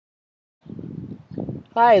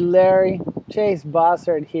Hi, Larry. Chase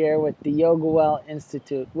Bossart here with the Yoga Well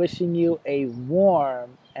Institute, wishing you a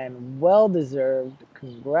warm and well-deserved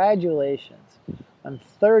congratulations on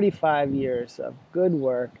 35 years of good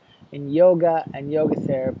work in yoga and yoga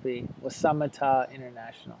therapy with Samata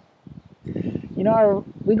International.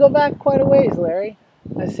 We go back quite a ways, Larry.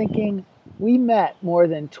 I was thinking we met more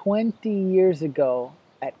than 20 years ago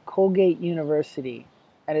at Colgate University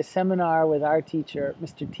at a seminar with our teacher,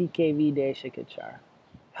 Mr. TKV Desikachar,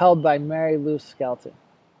 held by Mary Lou Skelton.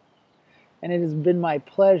 And it has been my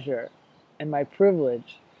pleasure and my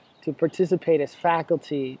privilege to participate as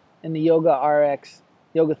faculty in the Yoga RX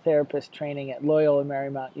yoga therapist training at Loyola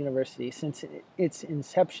Marymount University since its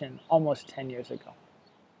inception almost 10 years ago.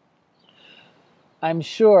 I'm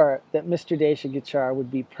sure that Mr. Desikachar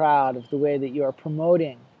would be proud of the way that you are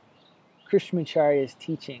promoting Krishnamacharya's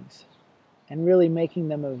teachings and really making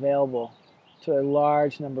them available to a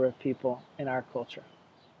large number of people in our culture.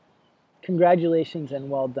 Congratulations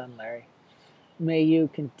and well done, Larry. May you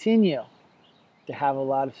continue to have a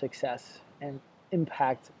lot of success and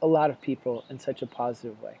impact a lot of people in such a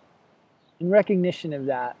positive way. In recognition of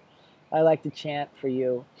that, I like to chant for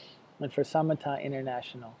you and for Samata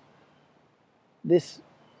International. This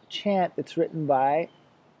chant that's written by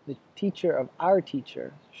the teacher of our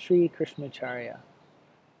teacher, Śrī Krishnamacharya,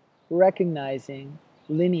 recognizing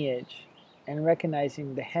lineage and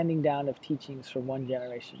recognizing the handing down of teachings from one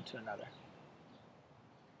generation to another.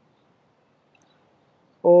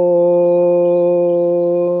 Om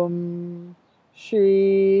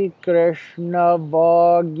Shri Krishna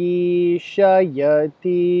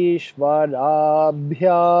Vagishayati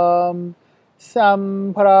Shvarabhyam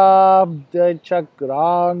Samprabdha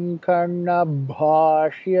Chakrankarna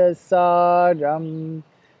Bhashya Saram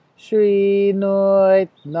Shri Nuit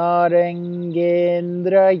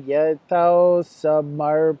Narengendra Yatau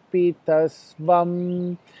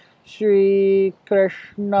Samarpitasvam Shri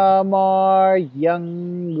Krishnamacharya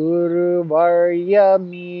Guru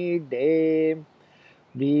Varyamide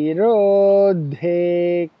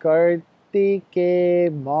Virodhe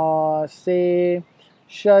Kartike Mase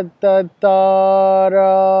Shatatara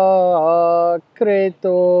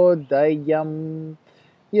Kritodayam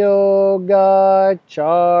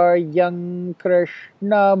Yogacharyam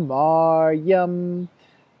Krishnamaryam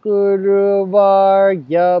Guru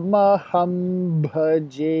Varyamaham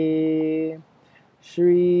Bhaje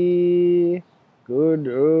Shri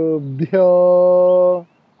Gurubhyo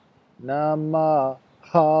Namaha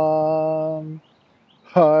Hari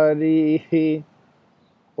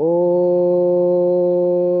Om.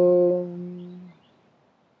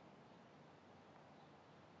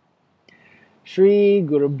 Shri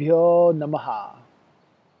Gurubhyo Namaha.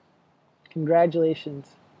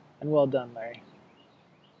 Congratulations and well done, Larry.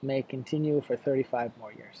 May it continue for 35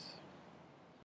 more years.